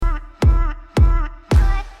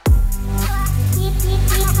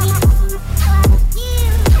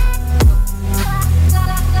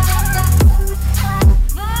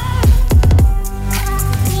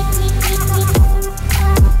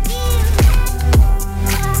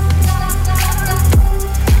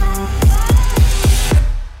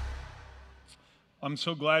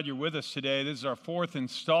so glad you're with us today. This is our fourth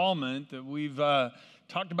installment that we've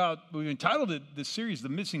talked about. We've entitled this series, The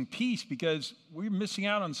Missing Piece, because we're missing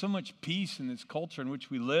out on so much peace in this culture in which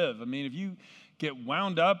we live. I mean, if you get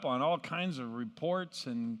wound up on all kinds of reports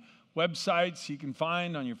and websites you can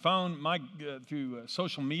find on your phone, through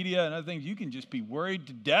social media and other things, you can just be worried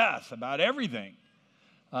to death about everything.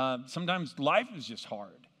 Sometimes life is just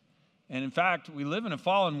hard. And in fact, we live in a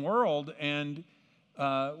fallen world and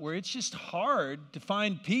where it's just hard to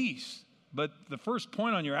find peace. But the first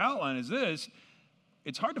point on your outline is this: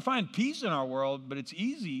 it's hard to find peace in our world, but it's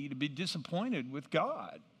easy to be disappointed with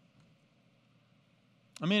God.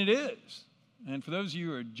 I mean, it is. And for those of you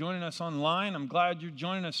who are joining us online, I'm glad you're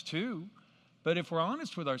joining us too. But if we're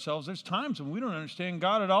honest with ourselves, there's times when we don't understand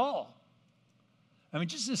God at all. I mean,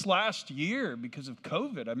 just this last year, because of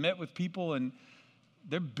COVID, I met with people and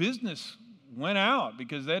their business went out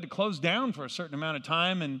because they had to close down for a certain amount of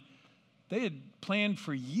time, and they had planned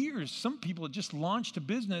for years. Some people had just launched a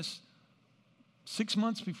business 6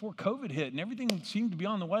 months before COVID hit, and everything seemed to be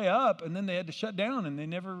on the way up, and then they had to shut down, and they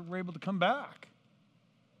never were able to come back.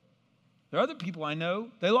 There are other people I know,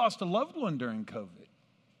 they lost a loved one during COVID.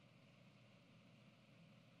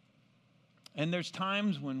 And there's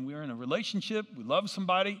times when we're in a relationship, we love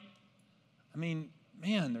somebody. I mean,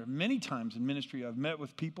 man, there are many times in ministry I've met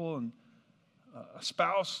with people and a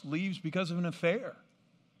spouse leaves because of an affair.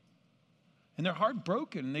 And they're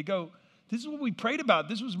heartbroken. And they go, this is what we prayed about.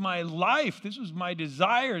 This was my life. This was my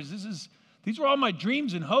desires. These were all my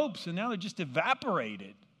dreams and hopes. And now they're just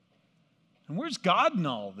evaporated. And where's God in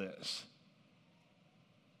all this?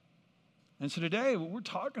 And so today what we're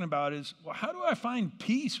talking about is, well, how do I find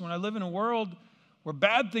peace when I live in a world where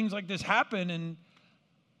bad things like this happen and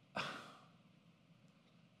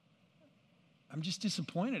I'm just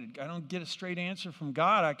disappointed. I don't get a straight answer from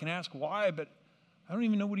God. I can ask why, but I don't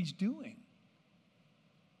even know what he's doing.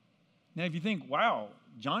 Now, if you think, wow,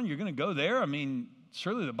 John, you're going to go there? I mean,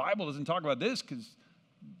 surely the Bible doesn't talk about this because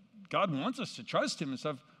God wants us to trust him and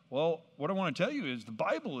stuff. Well, what I want to tell you is the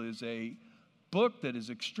Bible is a book that is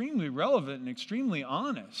extremely relevant and extremely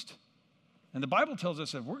honest. And the Bible tells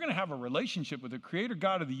us if we're going to have a relationship with the creator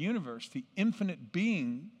God of the universe, the infinite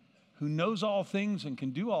being who knows all things and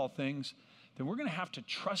can do all things, then we're going to have to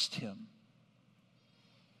trust him.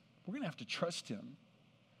 We're going to have to trust him.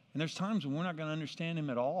 And there's times when we're not going to understand him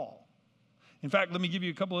at all. In fact, let me give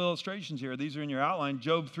you a couple of illustrations here. These are in your outline.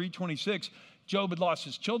 Job 3:26. Job had lost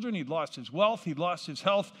his children. He'd lost his wealth. He'd lost his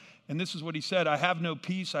health. And this is what he said: I have no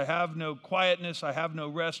peace. I have no quietness. I have no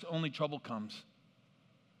rest. Only trouble comes.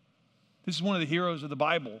 This is one of the heroes of the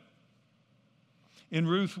Bible. In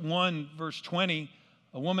Ruth 1, verse 20,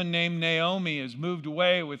 a woman named Naomi has moved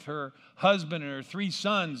away with her husband and her 3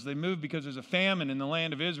 sons. They moved because there's a famine in the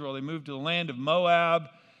land of Israel. They moved to the land of Moab,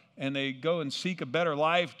 and they go and seek a better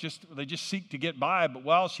life. They just seek to get by. But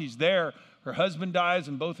while she's there, her husband dies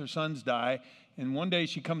and both her sons die. And one day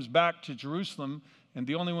she comes back to Jerusalem, and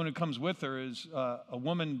the only one who comes with her is a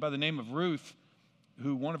woman by the name of Ruth,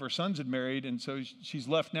 who one of her sons had married. And so she's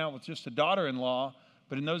left now with just a daughter-in-law.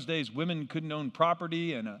 But in those days, women couldn't own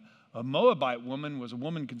property, and a Moabite woman was a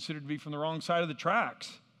woman considered to be from the wrong side of the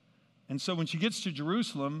tracks. And so when she gets to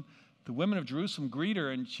Jerusalem, the women of Jerusalem greet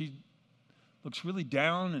her, and she looks really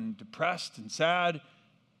down and depressed and sad.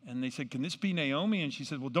 And they said, can this be Naomi? And she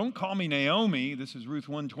said, well, don't call me Naomi. This is Ruth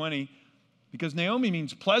 1:20, because Naomi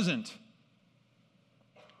means pleasant.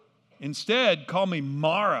 Instead, call me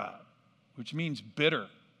Mara, which means bitter.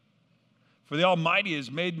 For the Almighty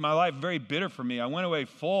has made my life very bitter for me. I went away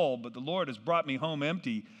full, but the Lord has brought me home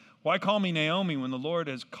empty. Why call me Naomi when the Lord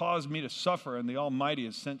has caused me to suffer and the Almighty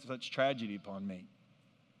has sent such tragedy upon me?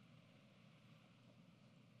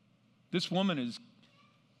 This woman has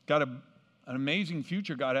got an amazing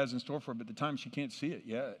future God has in store for her, but at the time she can't see it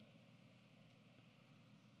yet.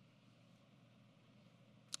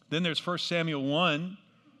 Then there's 1 Samuel 1.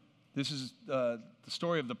 This is the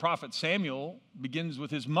story of the prophet Samuel. Begins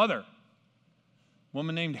with his mother, a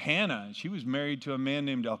woman named Hannah. She was married to a man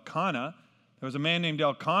named Elkanah. There was a man named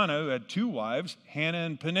Elkanah who had 2 wives, Hannah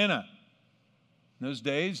and Peninnah. In those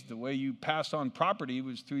days, the way you passed on property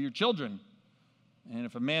was through your children. And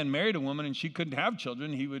if a man married a woman and she couldn't have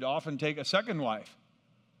children, he would often take a second wife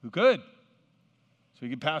who could. So he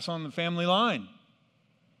could pass on the family line.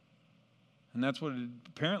 And that's what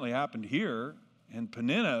apparently happened here. And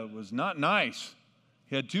Peninnah was not nice.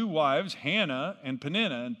 He had 2 wives, Hannah and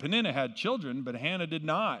Peninnah. And Peninnah had children, but Hannah did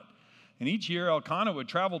not. And each year Elkanah would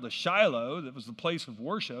travel to Shiloh, that was the place of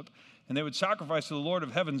worship, and they would sacrifice to the Lord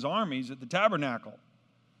of heaven's armies at the tabernacle.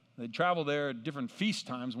 They'd travel there at different feast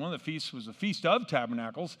times. One of the feasts was the Feast of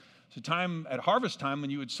Tabernacles. It's a time at harvest time when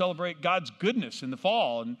you would celebrate God's goodness in the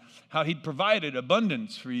fall and how he'd provided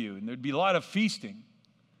abundance for you. And there'd be a lot of feasting.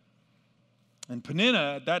 And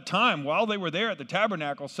Peninnah, at that time, while they were there at the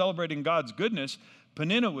tabernacle celebrating God's goodness,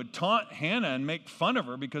 Peninnah would taunt Hannah and make fun of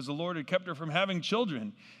her because the Lord had kept her from having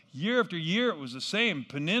children. Year after year, it was the same.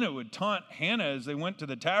 Peninnah would taunt Hannah as they went to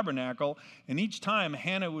the tabernacle, and each time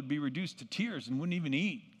Hannah would be reduced to tears and wouldn't even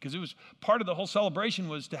eat, because it was part of the whole celebration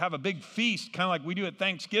was to have a big feast, kind of like we do at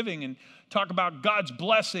Thanksgiving, and talk about God's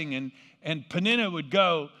blessing. And Peninnah would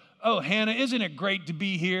go, "Oh, Hannah, isn't it great to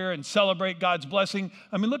be here and celebrate God's blessing?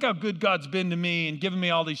 I mean, look how good God's been to me and given me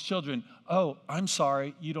all these children. Oh, I'm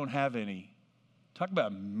sorry, you don't have any." Talk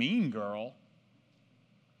about a mean girl.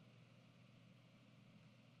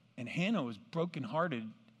 And Hannah was brokenhearted,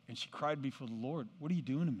 and she cried before the Lord, "What are you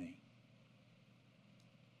doing to me?"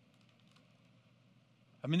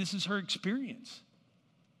 I mean, this is her experience.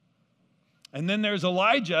 And then there's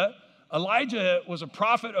Elijah. Elijah was a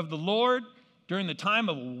prophet of the Lord during the time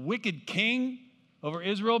of a wicked king over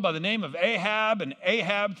Israel by the name of Ahab. And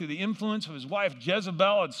Ahab, through the influence of his wife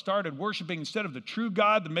Jezebel, had started worshiping, instead of the true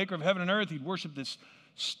God, the maker of heaven and earth, he'd worshiped this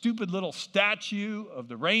stupid little statue of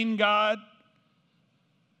the rain god.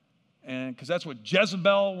 And because that's what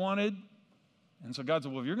Jezebel wanted. And so God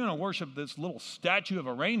said, well, if you're going to worship this little statue of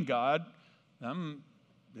a rain god,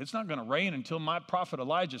 it's not going to rain until my prophet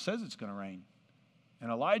Elijah says it's going to rain. And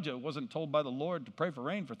Elijah wasn't told by the Lord to pray for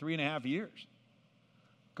rain for 3.5 years.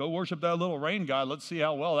 Go worship that little rain god. Let's see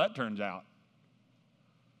how well that turns out.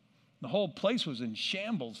 The whole place was in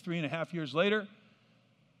shambles. 3.5 years later,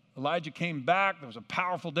 Elijah came back. There was a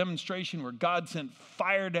powerful demonstration where God sent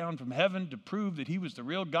fire down from heaven to prove that he was the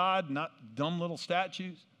real God, not dumb little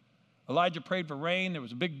statues. Elijah prayed for rain. There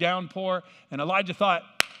was a big downpour. And Elijah thought,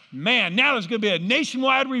 man, now there's going to be a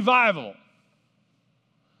nationwide revival.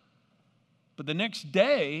 But the next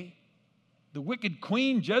day, the wicked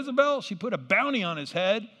queen Jezebel, she put a bounty on his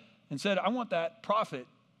head and said, I want that prophet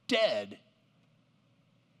dead.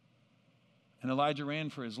 And Elijah ran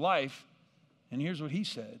for his life. And here's what he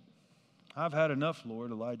said. I've had enough,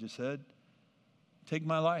 Lord, Elijah said. Take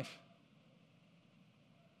my life.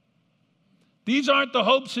 These aren't the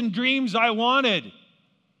hopes and dreams I wanted.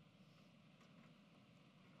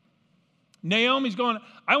 Naomi's going,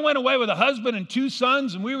 I went away with a husband and 2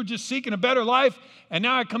 sons, and we were just seeking a better life, and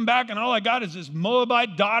now I come back, and all I got is this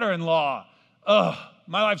Moabite daughter-in-law. Ugh,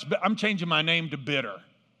 I'm changing my name to bitter.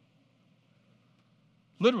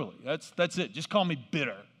 Literally, that's it. Just call me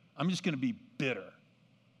bitter. I'm just going to be bitter.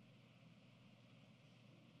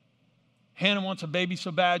 Hannah wants a baby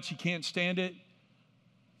so bad she can't stand it.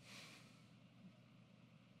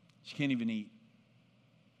 She can't even eat.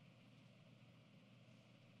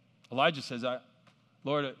 Elijah says,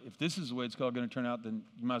 Lord, if this is the way it's all going to turn out, then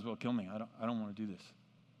you might as well kill me. I don't want to do this.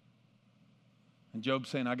 And Job's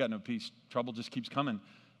saying, I got no peace. Trouble just keeps coming.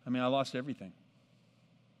 I mean, I lost everything.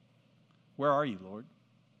 Where are you, Lord?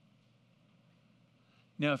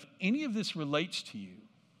 Now, if any of this relates to you,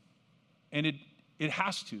 and it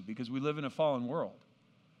has to because we live in a fallen world,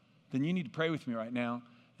 then you need to pray with me right now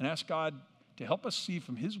and ask God to help us see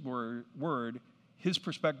from his word his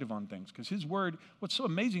perspective on things. Because his word, what's so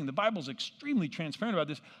amazing, the Bible's extremely transparent about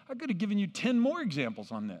this. I could have given you 10 more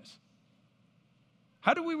examples on this.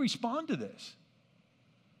 How do we respond to this?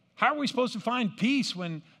 How are we supposed to find peace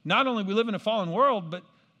when not only we live in a fallen world, but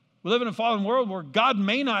we live in a fallen world where God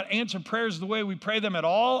may not answer prayers the way we pray them at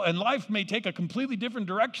all, and life may take a completely different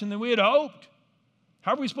direction than we had hoped.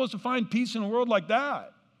 How are we supposed to find peace in a world like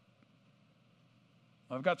that?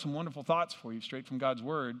 Well, I've got some wonderful thoughts for you straight from God's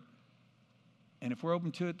word. And if we're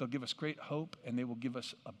open to it, they'll give us great hope, and they will give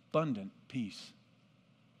us abundant peace.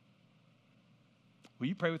 Will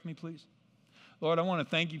you pray with me, please? Lord, I want to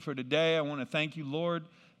thank you for today. I want to thank you, Lord,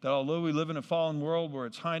 that although we live in a fallen world where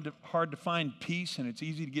it's hard to find peace and it's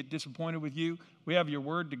easy to get disappointed with you, we have your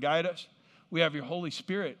word to guide us. We have your Holy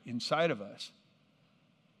Spirit inside of us.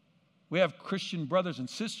 We have Christian brothers and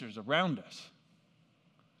sisters around us.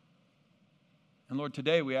 And Lord,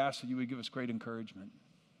 today we ask that you would give us great encouragement.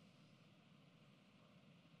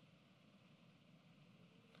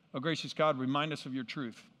 Oh, gracious God, remind us of your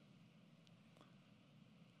truth.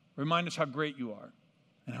 Remind us how great you are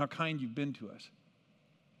and how kind you've been to us.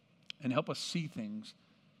 And help us see things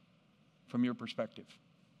from your perspective.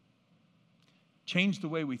 Change the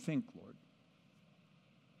way we think, Lord,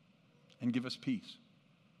 and give us peace.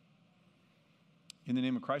 In the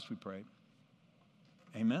name of Christ we pray.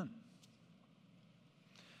 Amen.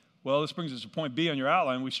 Well, this brings us to point B on your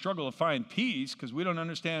outline. We struggle to find peace because we don't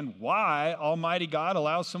understand why Almighty God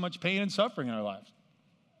allows so much pain and suffering in our lives.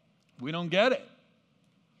 We don't get it.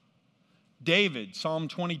 David, Psalm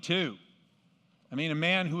 22. I mean, a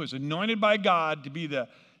man who was anointed by God to be the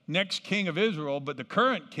next king of Israel, but the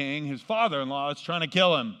current king, his father-in-law, is trying to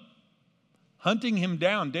kill him, hunting him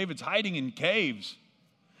down. David's hiding in caves.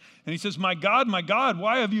 And he says, my God,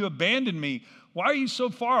 why have you abandoned me? Why are you so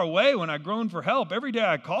far away when I groan for help? Every day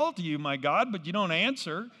I call to you, my God, but you don't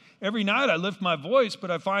answer. Every night I lift my voice, but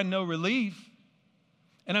I find no relief.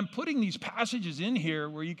 And I'm putting these passages in here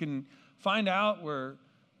where you can find out where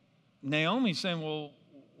Naomi's saying, well,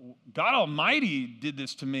 God Almighty did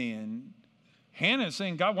this to me. And Hannah's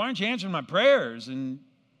saying, God, why aren't you answering my prayers? And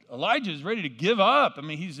Elijah is ready to give up. I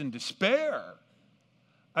mean, he's in despair.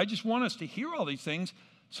 I just want us to hear all these things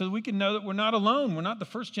so that we can know that we're not alone. We're not the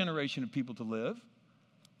first generation of people to live.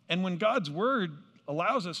 And when God's word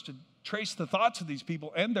allows us to trace the thoughts of these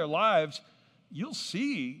people and their lives, you'll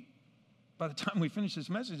see by the time we finish this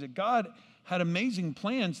message that God had amazing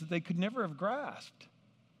plans that they could never have grasped.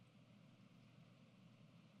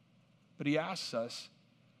 But he asks us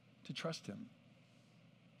to trust him.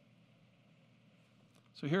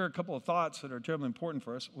 So here are a couple of thoughts that are terribly important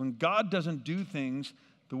for us. When God doesn't do things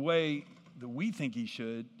the way that we think he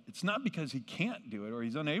should, it's not because he can't do it or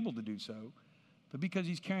he's unable to do so, but because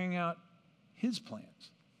he's carrying out his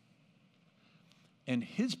plans. And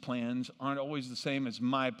his plans aren't always the same as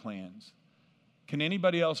my plans. Can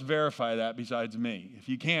anybody else verify that besides me? If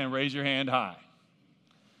you can, raise your hand high.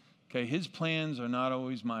 Okay, his plans are not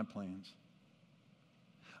always my plans.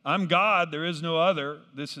 I'm God, there is no other.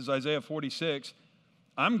 This is Isaiah 46.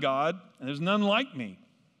 I'm God, and there's none like me.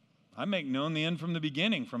 I make known the end from the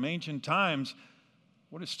beginning, from ancient times,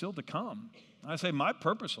 what is still to come. I say, my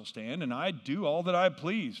purpose will stand, and I do all that I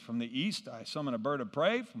please. From the east, I summon a bird of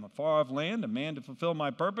prey. From a far-off land, a man to fulfill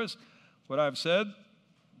my purpose. What I've said,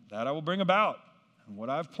 that I will bring about. And what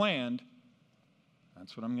I've planned,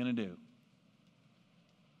 that's what I'm going to do.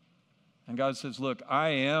 And God says, look, I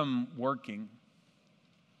am working,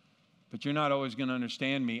 but you're not always going to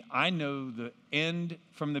understand me. I know the end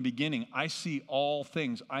from the beginning. I see all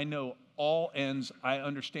things. I know all ends. I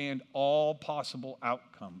understand all possible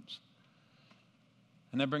outcomes.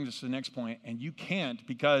 And that brings us to the next point. And you can't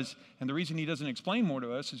because, and the reason he doesn't explain more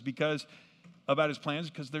to us is because about his plans,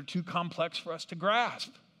 because they're too complex for us to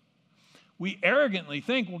grasp. We arrogantly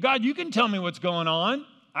think, well, God, you can tell me what's going on.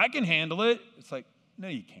 I can handle it. It's like, no,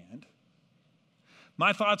 you can't.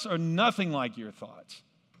 My thoughts are nothing like your thoughts.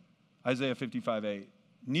 Isaiah 55:8.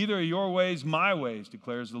 Neither are your ways my ways,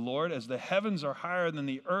 declares the Lord. As the heavens are higher than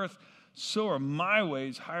the earth, so are my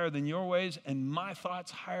ways higher than your ways, and my thoughts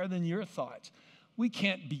higher than your thoughts. We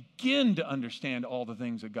can't begin to understand all the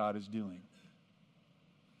things that God is doing.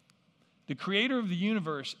 The creator of the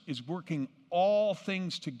universe is working all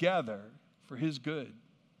things together for his good.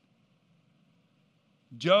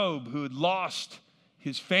 Job, who had lost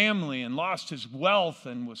his family and lost his wealth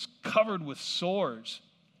and was covered with sores,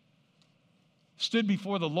 stood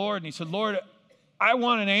before the Lord and he said, Lord, I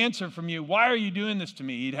want an answer from you. Why are you doing this to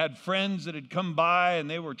me? He'd had friends that had come by and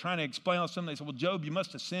they were trying to explain all something. They said, well, Job, you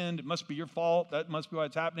must have sinned. It must be your fault. That must be why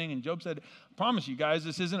it's happening. And Job said, I promise you guys,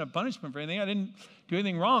 this isn't a punishment for anything. I didn't do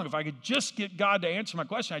anything wrong. If I could just get God to answer my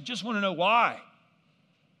question, I just want to know why.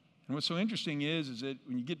 And what's so interesting is that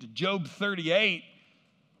when you get to Job 38,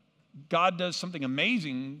 God does something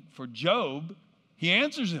amazing for Job. He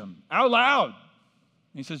answers him out loud.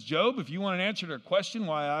 He says, Job, if you want an answer to a question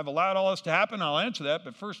why I've allowed all this to happen, I'll answer that.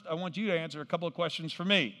 But first, I want you to answer a couple of questions for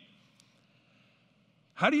me.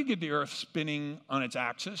 How do you get the earth spinning on its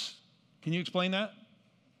axis? Can you explain that?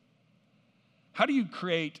 How do you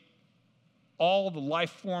create all the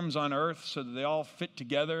life forms on earth so that they all fit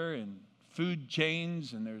together and food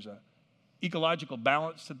chains and there's an ecological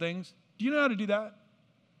balance to things? Do you know how to do that?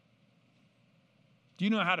 Do you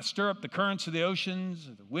know how to stir up the currents of the oceans,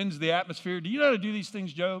 the winds of the atmosphere? Do you know how to do these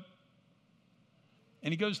things, Job?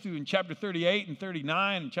 And he goes through in chapter 38 and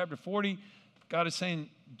 39 and chapter 40, God is saying,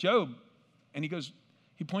 Job, and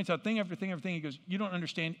he points out thing after thing after thing. He goes, you don't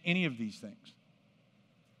understand any of these things.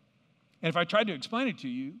 And if I tried to explain it to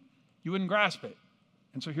you, you wouldn't grasp it.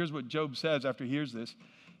 And so here's what Job says after he hears this.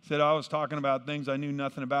 He said, I was talking about things I knew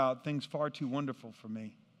nothing about, things far too wonderful for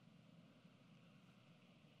me.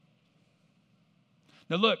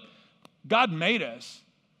 Now look, God made us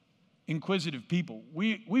inquisitive people.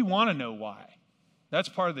 We want to know why. That's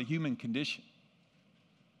part of the human condition.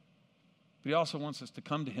 But he also wants us to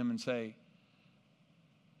come to him and say,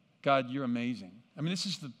 God, you're amazing. I mean, this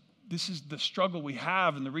is the struggle we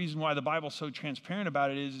have, and the reason why the Bible's so transparent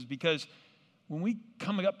about it is because when we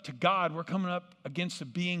come up to God, we're coming up against a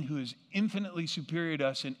being who is infinitely superior to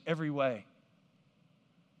us in every way.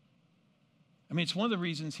 I mean, it's one of the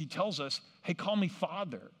reasons he tells us, hey, call me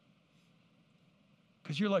Father,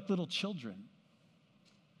 because you're like little children.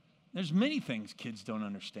 There's many things kids don't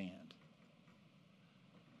understand.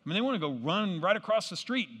 I mean, they want to go run right across the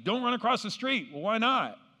street. Don't run across the street. Well, why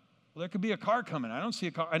not? Well, there could be a car coming. I don't see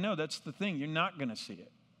a car. I know, that's the thing. You're not going to see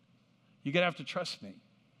it. You're going to have to trust me.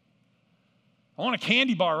 I want a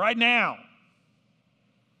candy bar right now.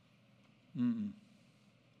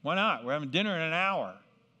 Why not? We're having dinner in an hour.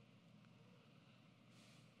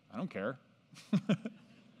 I don't care.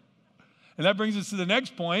 And that brings us to the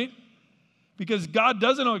next point, because God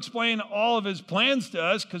doesn't explain all of his plans to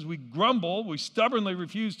us because we grumble, we stubbornly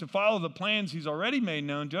refuse to follow the plans he's already made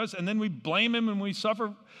known to us, and then we blame him and we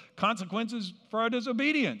suffer consequences for our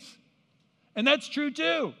disobedience. And that's true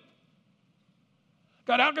too.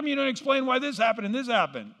 God, how come you don't explain why this happened and this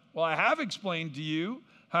happened? Well, I have explained to you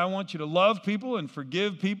how I want you to love people and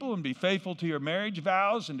forgive people and be faithful to your marriage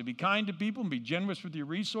vows and to be kind to people and be generous with your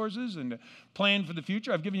resources and to plan for the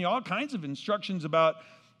future. I've given you all kinds of instructions about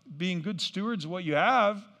being good stewards of what you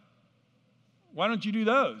have. Why don't you do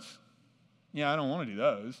those? Yeah, I don't want to do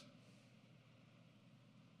those.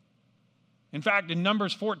 In fact, in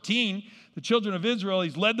Numbers 14, the children of Israel,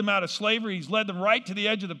 he's led them out of slavery. He's led them right to the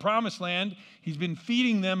edge of the promised land. He's been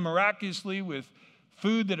feeding them miraculously with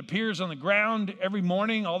food that appears on the ground every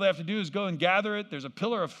morning. All they have to do is go and gather it. There's a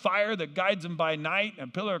pillar of fire that guides them by night and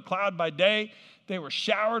a pillar of cloud by day. They were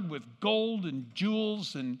showered with gold and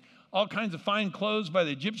jewels and all kinds of fine clothes by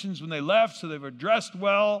the Egyptians when they left, so they were dressed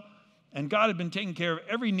well. And God had been taking care of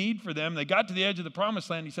every need for them. They got to the edge of the promised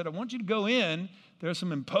land. He said, I want you to go in. There are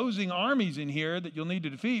some imposing armies in here that you'll need to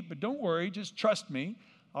defeat, but don't worry, just trust me.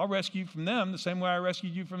 I'll rescue you from them the same way I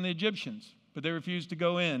rescued you from the Egyptians. But they refused to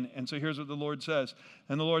go in. And so here's what the Lord says.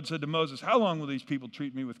 And the Lord said to Moses, how long will these people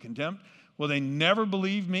treat me with contempt? Will they never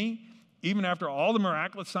believe me, even after all the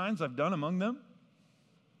miraculous signs I've done among them?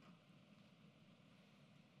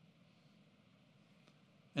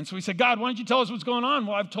 And so he said, God, why don't you tell us what's going on?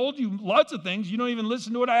 Well, I've told you lots of things. You don't even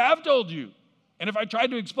listen to what I have told you. And if I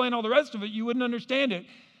tried to explain all the rest of it, you wouldn't understand it.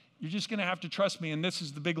 You're just going to have to trust me. And this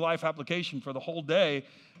is the big life application for the whole day.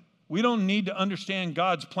 We don't need to understand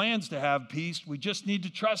God's plans to have peace. We just need to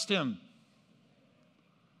trust him.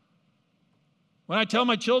 When I tell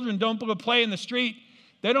my children don't go play in the street,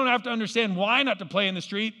 they don't have to understand why not to play in the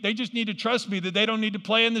street. They just need to trust me that they don't need to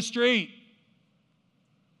play in the street.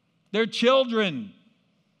 They're children.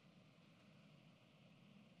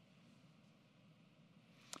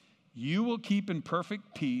 You will keep in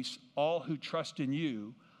perfect peace all who trust in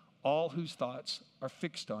you, all whose thoughts are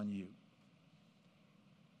fixed on you.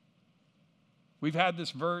 We've had this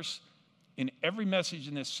verse in every message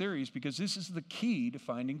in this series because this is the key to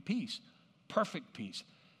finding peace, perfect peace.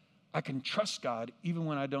 I can trust God even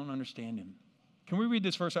when I don't understand him. Can we read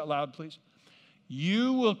this verse out loud, please?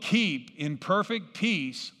 You will keep in perfect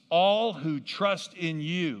peace all who trust in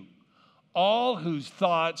you, all whose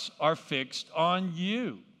thoughts are fixed on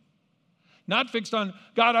you. Not fixed on,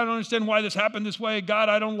 God, I don't understand why this happened this way. God,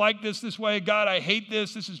 I don't like this way. God, I hate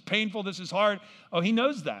this. This is painful. This is hard. Oh, he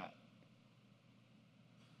knows that.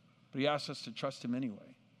 But he asks us to trust him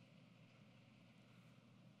anyway.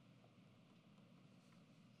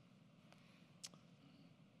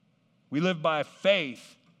 We live by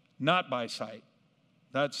faith, not by sight.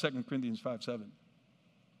 That's 2 Corinthians 5:7.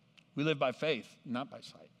 We live by faith, not by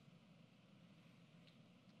sight.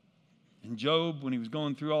 And Job, when he was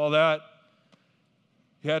going through all that,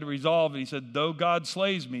 he had to resolve, and he said, though God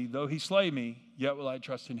slays me, though he slay me, yet will I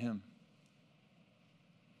trust in him.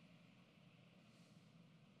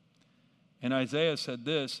 And Isaiah said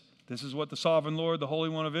this is what the sovereign Lord, the Holy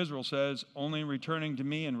One of Israel says, only in returning to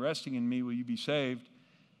me and resting in me will you be saved.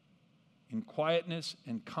 In quietness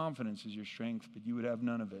and confidence is your strength, but you would have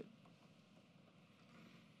none of it.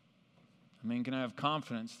 I mean, can I have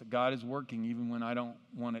confidence that God is working even when I don't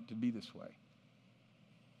want it to be this way?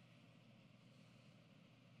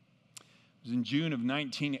 It was in June of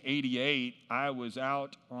 1988, I was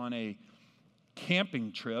out on a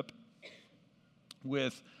camping trip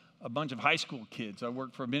with a bunch of high school kids. I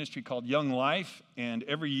worked for a ministry called Young Life, and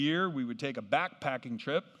every year we would take a backpacking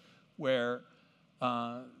trip where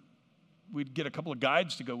we'd get a couple of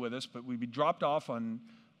guides to go with us, but we'd be dropped off on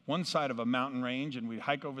one side of a mountain range, and we'd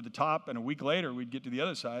hike over the top, and a week later we'd get to the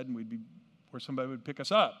other side, and we'd be where somebody would pick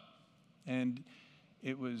us up. And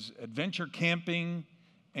it was adventure camping,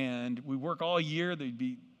 and we work all year. They'd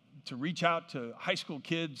be to reach out to high school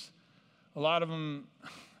kids. A lot of them,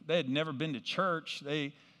 they had never been to church.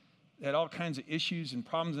 They had all kinds of issues and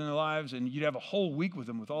problems in their lives, and you'd have a whole week with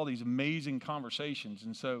them with all these amazing conversations.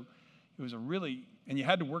 And so it was and you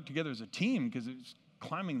had to work together as a team because it was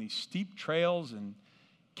climbing these steep trails and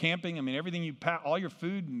camping. I mean, everything you pack, all your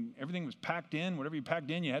food and everything was packed in. Whatever you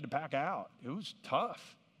packed in, you had to pack out. It was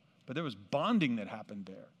tough, but there was bonding that happened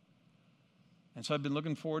there. And so I've been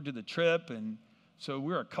looking forward to the trip. And so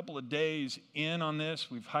we're a couple of days in on this.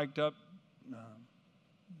 We've hiked up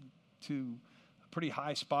to a pretty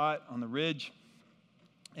high spot on the ridge.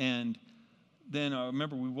 And then I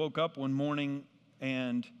remember we woke up one morning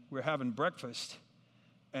and we're having breakfast.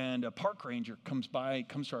 And a park ranger comes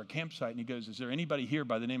to our campsite, and he goes, "Is there anybody here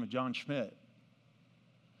by the name of John Schmidt?"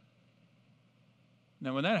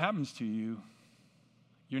 Now, when that happens to you,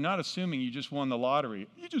 you're not assuming you just won the lottery.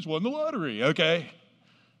 You just won the lottery, okay?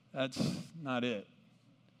 That's not it.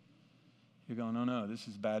 You're going, "Oh, no, this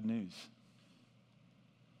is bad news."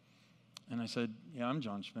 And I said, "Yeah, I'm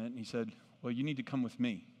John Schmidt." And he said, "Well, you need to come with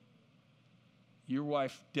me. Your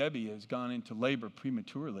wife, Debbie, has gone into labor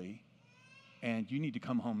prematurely, and you need to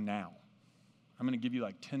come home now. I'm going to give you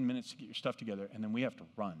like 10 minutes to get your stuff together, and then we have to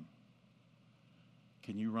run.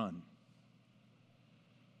 Can you run?"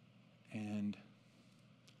 And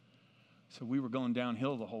so we were going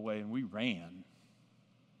downhill the whole way, and we ran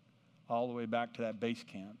all the way back to that base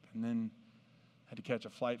camp, and then had to catch a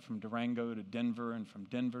flight from Durango to Denver, and from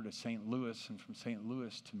Denver to St. Louis, and from St.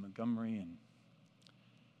 Louis to Montgomery. And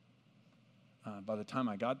by the time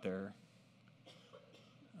I got there,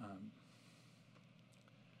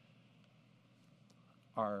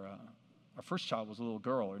 our first child was a little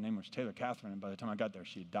girl. Her name was Taylor Catherine, and by the time I got there,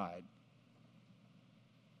 she had died.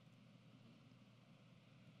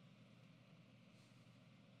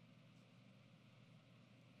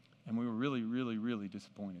 And we were really, really, really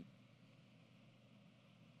disappointed.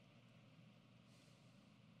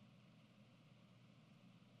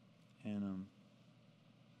 And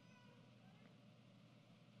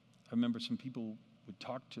I remember some people would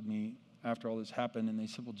talk to me after all this happened, and they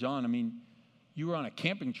said, "Well, John, I mean, you were on a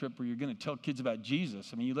camping trip where you're going to tell kids about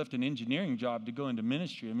Jesus. I mean, you left an engineering job to go into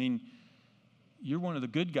ministry. I mean, you're one of the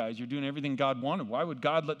good guys. You're doing everything God wanted. Why would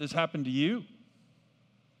God let this happen to you?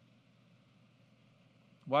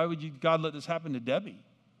 Why would God let this happen to Debbie?"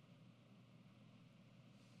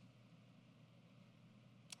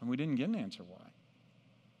 And we didn't get an answer why.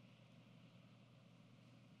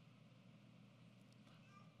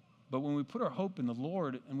 But when we put our hope in the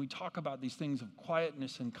Lord and we talk about these things of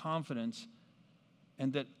quietness and confidence,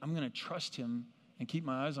 and that I'm going to trust Him and keep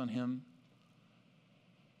my eyes on Him,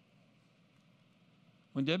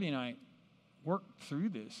 when Debbie and I worked through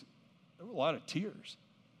this, there were a lot of tears.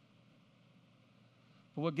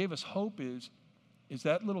 But what gave us hope is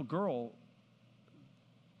that little girl,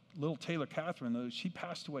 little Taylor Catherine, though she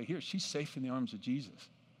passed away here, she's safe in the arms of Jesus.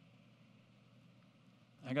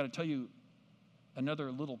 I got to tell you,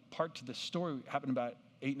 another little part to this story happened about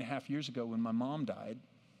 8.5 years ago when my mom died.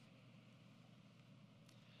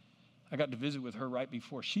 I got to visit with her right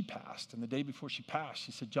before she passed. And the day before she passed,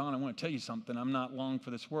 she said, "John, I want to tell you something. I'm not long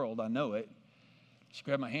for this world. I know it." She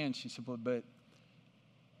grabbed my hand. She said, "Well, but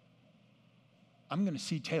I'm going to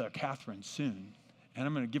see Taylor Catherine soon. And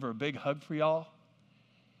I'm going to give her a big hug for y'all.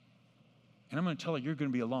 And I'm going to tell her you're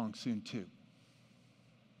going to be along soon too."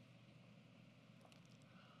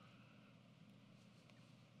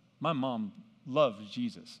 My mom loves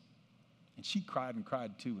Jesus. And she cried and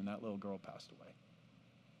cried too when that little girl passed away.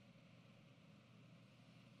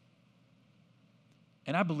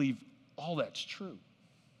 And I believe all that's true.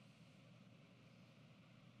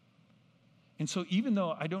 And so even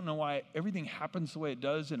though I don't know why everything happens the way it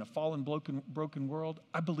does in a fallen, broken world,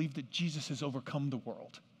 I believe that Jesus has overcome the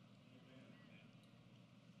world.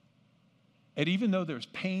 And even though there's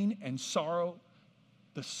pain and sorrow,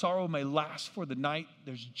 the sorrow may last for the night,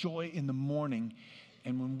 there's joy in the morning.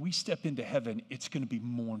 And when we step into heaven, it's going to be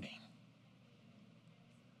morning.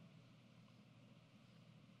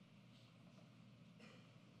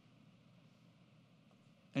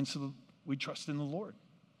 And so we trust in the Lord.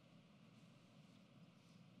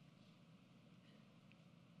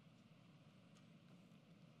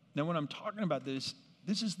 Now, when I'm talking about this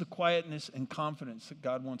is the quietness and confidence that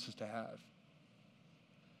God wants us to have.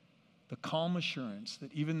 The calm assurance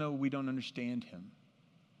that even though we don't understand Him,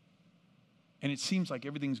 and it seems like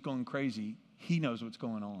everything's going crazy, He knows what's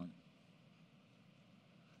going on.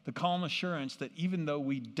 The calm assurance that even though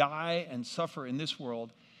we die and suffer in this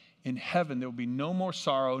world, in heaven there will be no more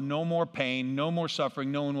sorrow, no more pain, no more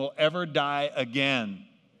suffering. No one will ever die again.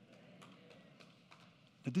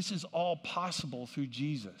 That this is all possible through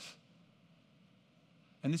Jesus.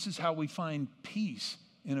 And this is how we find peace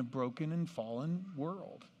in a broken and fallen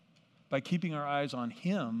world. By keeping our eyes on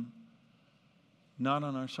Him, not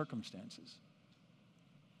on our circumstances.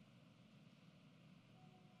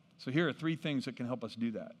 So here are three things that can help us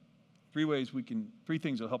do that. Three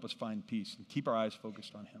things that will help us find peace and keep our eyes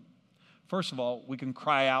focused on him. First of all, we can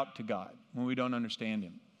cry out to God when we don't understand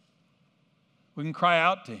him. We can cry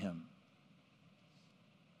out to him.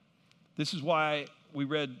 This is why we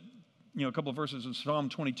read, a couple of verses of Psalm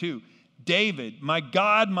 22. David, my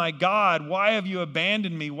God, why have you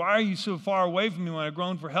abandoned me? Why are you so far away from me when I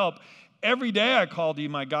groan for help? Every day I call to you,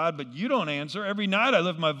 my God, but you don't answer. Every night I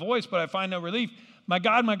lift my voice, but I find no relief. My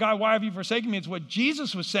God, why have you forsaken me? It's what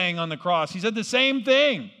Jesus was saying on the cross. He said the same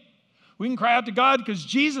thing. We can cry out to God because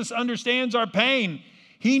Jesus understands our pain.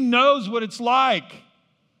 He knows what it's like.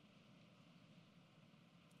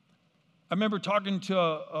 I remember talking to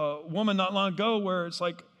a woman not long ago where it's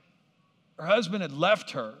like her husband had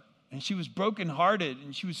left her and she was brokenhearted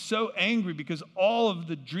and she was so angry because all of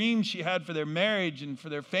the dreams she had for their marriage and for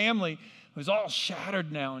their family was all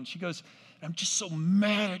shattered now. And she goes, I'm just so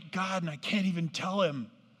mad at God and I can't even tell him.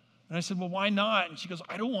 And I said, well, why not? And she goes,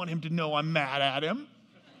 I don't want him to know I'm mad at him.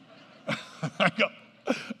 I go,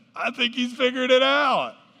 I think he's figured it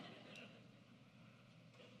out.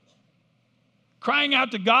 Crying out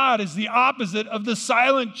to God is the opposite of the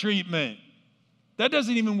silent treatment. That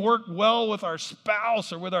doesn't even work well with our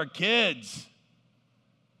spouse or with our kids.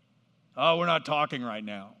 Oh, we're not talking right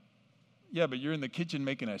now. Yeah, but you're in the kitchen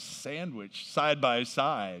making a sandwich side by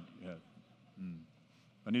side. Yeah.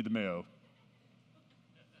 I need the mayo.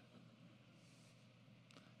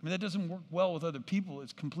 I mean, that doesn't work well with other people.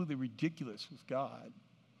 It's completely ridiculous with God.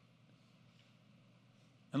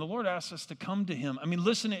 And the Lord asks us to come to him. I mean,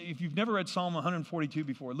 listen, if you've never read Psalm 142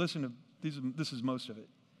 before, listen to this is most of it.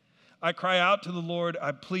 I cry out to the Lord.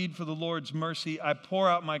 I plead for the Lord's mercy. I pour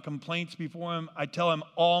out my complaints before him. I tell him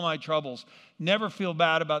all my troubles. Never feel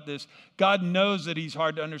bad about this. God knows that he's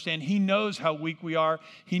hard to understand. He knows how weak we are.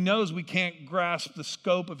 He knows we can't grasp the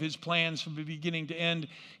scope of his plans from the beginning to end.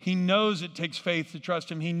 He knows it takes faith to trust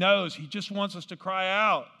him. He knows. He just wants us to cry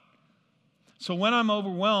out. So when I'm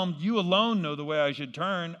overwhelmed, you alone know the way I should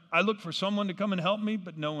turn. I look for someone to come and help me,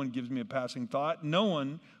 but no one gives me a passing thought. No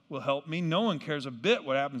one will help me. No one cares a bit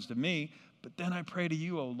what happens to me. But then I pray to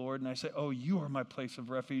you, O Lord, and I say, oh, you are my place of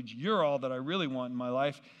refuge. You're all that I really want in my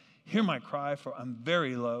life. Hear my cry, for I'm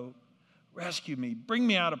very low. Rescue me. Bring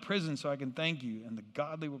me out of prison so I can thank you. And the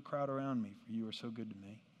godly will crowd around me, for you are so good to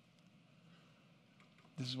me.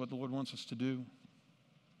 This is what the Lord wants us to do.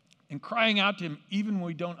 And crying out to him, even when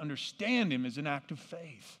we don't understand him, is an act of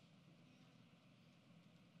faith.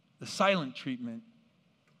 The silent treatment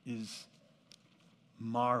is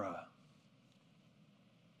Mara.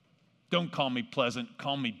 Don't call me pleasant,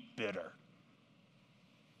 call me bitter.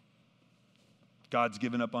 God's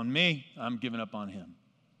given up on me, I'm giving up on him.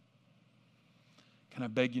 Can I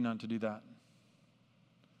beg you not to do that?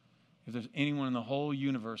 If there's anyone in the whole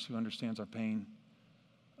universe who understands our pain,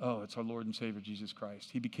 oh, it's our Lord and Savior, Jesus Christ.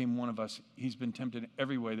 He became one of us. He's been tempted in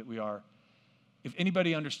every way that we are. If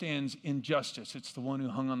anybody understands injustice, it's the one who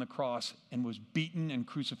hung on the cross and was beaten and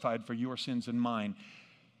crucified for your sins and mine.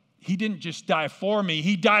 He didn't just die for me.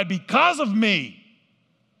 He died because of me.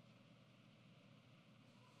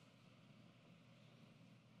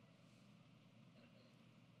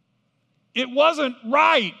 It wasn't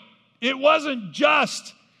right. It wasn't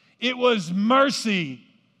just. It was mercy.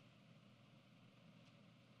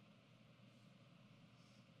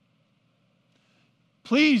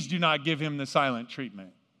 Please do not give him the silent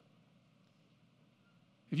treatment.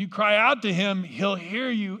 If you cry out to him, he'll hear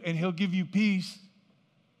you and he'll give you peace.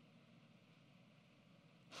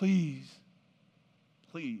 Please,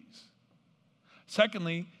 please.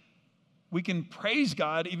 Secondly, we can praise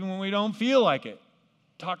God even when we don't feel like it.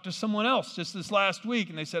 Talked to someone else just this last week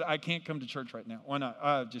and they said, I can't come to church right now. Why not?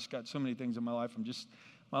 I've just got so many things in my life.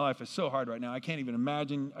 My life is so hard right now. I can't even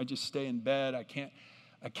imagine. I just stay in bed. I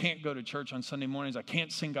can't go to church on Sunday mornings. I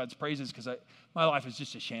can't sing God's praises because my life is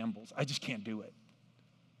just a shambles. I just can't do it.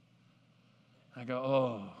 I go,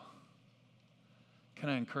 oh, can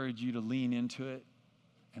I encourage you to lean into it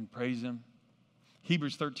and praise him?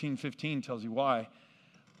 Hebrews 13:15 tells you why.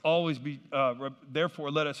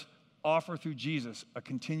 Therefore, let us offer through Jesus a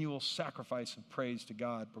continual sacrifice of praise to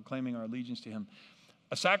God, proclaiming our allegiance to him.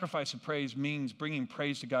 A sacrifice of praise means bringing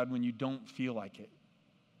praise to God when you don't feel like it.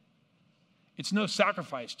 It's no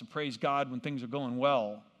sacrifice to praise God when things are going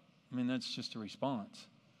well. I mean, that's just a response.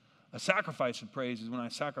 A sacrifice of praise is when I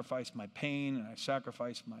sacrifice my pain and I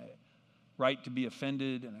sacrifice my right to be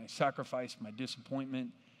offended and I sacrifice my disappointment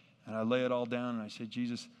and I lay it all down and I say,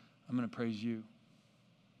 Jesus, I'm going to praise you.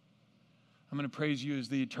 I'm going to praise you as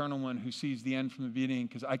the eternal one who sees the end from the beginning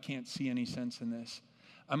because I can't see any sense in this.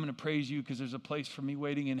 I'm going to praise you because there's a place for me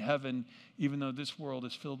waiting in heaven. Even though this world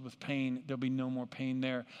is filled with pain, there'll be no more pain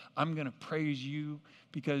there. I'm going to praise you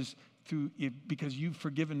because you've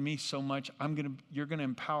forgiven me so much. You're going to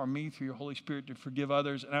empower me through your Holy Spirit to forgive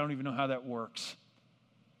others, and I don't even know how that works.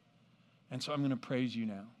 And so I'm going to praise you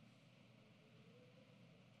now.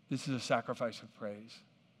 This is a sacrifice of praise.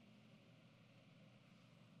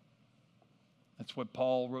 That's what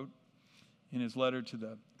Paul wrote in his letter to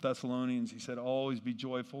the Thessalonians. He said, always be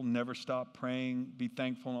joyful, never stop praying, be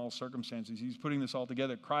thankful in all circumstances. He's putting this all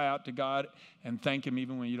together. Cry out to God and thank him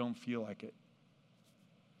even when you don't feel like it.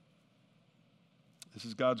 This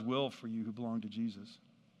is God's will for you who belong to Jesus.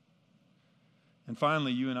 And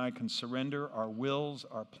finally, you and I can surrender our wills,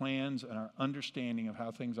 our plans, and our understanding of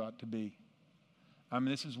how things ought to be. I mean,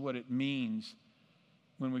 this is what it means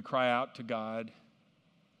when we cry out to God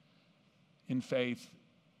in faith,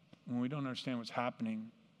 when we don't understand what's happening,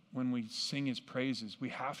 when we sing his praises. We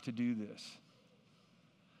have to do this.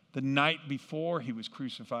 The night before he was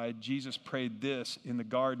crucified, Jesus prayed this in the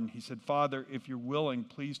garden. He said, Father, if you're willing,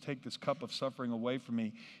 please take this cup of suffering away from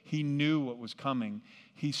me. He knew what was coming.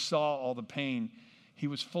 He saw all the pain. He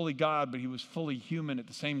was fully God, but he was fully human at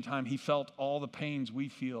the same time. He felt all the pains we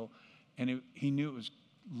feel, and he knew it was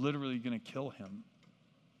literally going to kill him.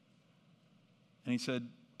 And he said,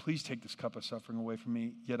 please take this cup of suffering away from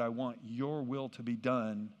me, yet I want your will to be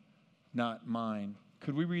done, not mine.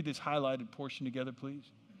 Could we read this highlighted portion together, please?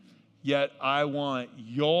 Yet I want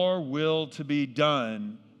your will to be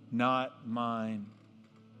done, not mine.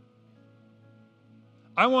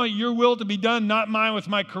 I want your will to be done, not mine with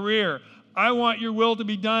my career. I want your will to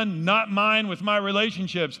be done, not mine with my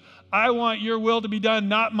relationships. I want your will to be done,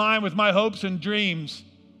 not mine with my hopes and dreams.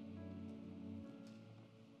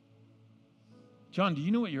 John, do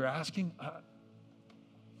you know what you're asking?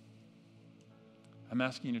 I'm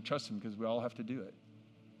asking you to trust him because we all have to do it.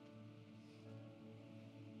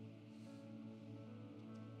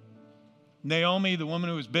 Naomi, the woman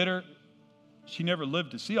who was bitter, she never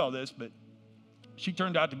lived to see all this, but she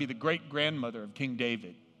turned out to be the great-grandmother of King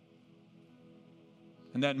David.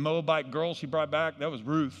 And that Moabite girl she brought back, that was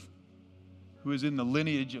Ruth, who is in the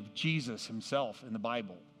lineage of Jesus himself in the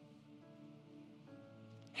Bible.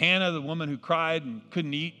 Hannah, the woman who cried and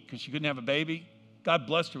couldn't eat because she couldn't have a baby, God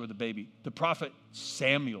blessed her with a baby. The prophet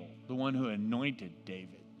Samuel, the one who anointed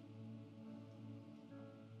David.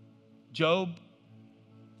 Job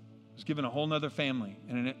was given a whole nother family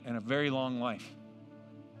and a very long life.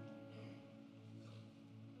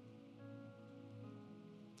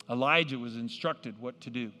 Elijah was instructed what to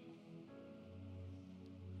do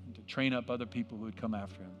and to train up other people who would come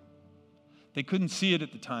after him. They couldn't see it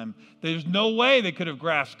at the time. There's no way they could have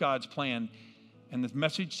grasped God's plan. And the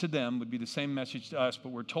message to them would be the same message to us,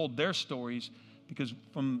 but we're told their stories because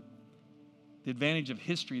from the advantage of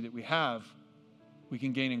history that we have, we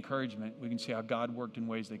can gain encouragement. We can see how God worked in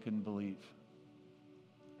ways they couldn't believe.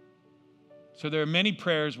 So there are many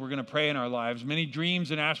prayers we're going to pray in our lives, many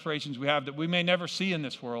dreams and aspirations we have that we may never see in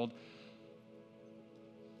this world.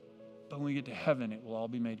 But when we get to heaven, it will all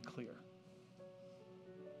be made clear.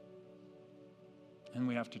 And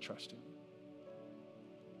we have to trust him.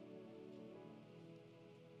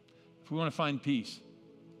 If we want to find peace,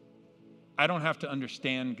 I don't have to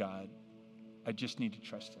understand God. I just need to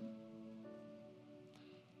trust him.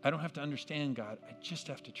 I don't have to understand God. I just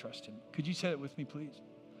have to trust him. Could you say that with me, please?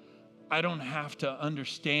 I don't have to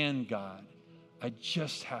understand God. I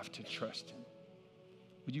just have to trust him.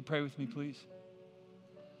 Would you pray with me, please?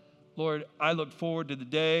 Lord, I look forward to the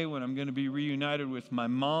day when I'm going to be reunited with my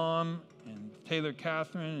mom and Taylor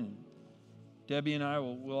Catherine and Debbie and I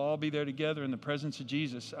will all be there together in the presence of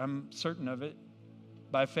Jesus. I'm certain of it.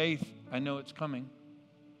 By faith, I know it's coming.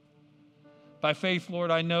 By faith,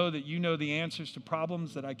 Lord, I know that you know the answers to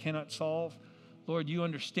problems that I cannot solve. Lord, you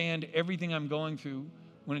understand everything I'm going through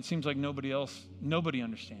when it seems like nobody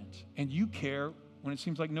understands. And you care when it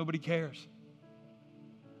seems like nobody cares.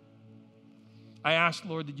 I ask,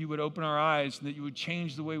 Lord, that you would open our eyes and that you would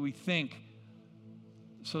change the way we think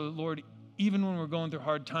so that, Lord, even when we're going through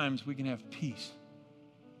hard times, we can have peace.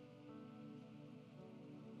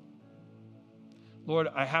 Lord,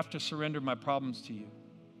 I have to surrender my problems to you.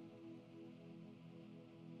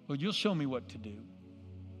 Lord, you'll show me what to do.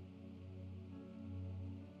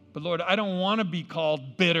 But Lord, I don't want to be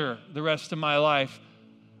called bitter the rest of my life.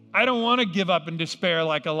 I don't want to give up in despair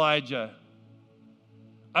like Elijah.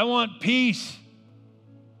 I want peace.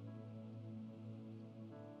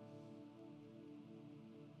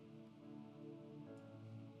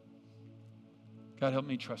 God, help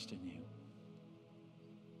me trust in you.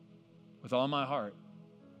 With all my heart,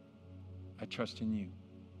 I trust in you.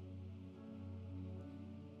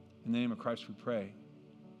 In the name of Christ we pray.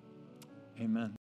 Amen.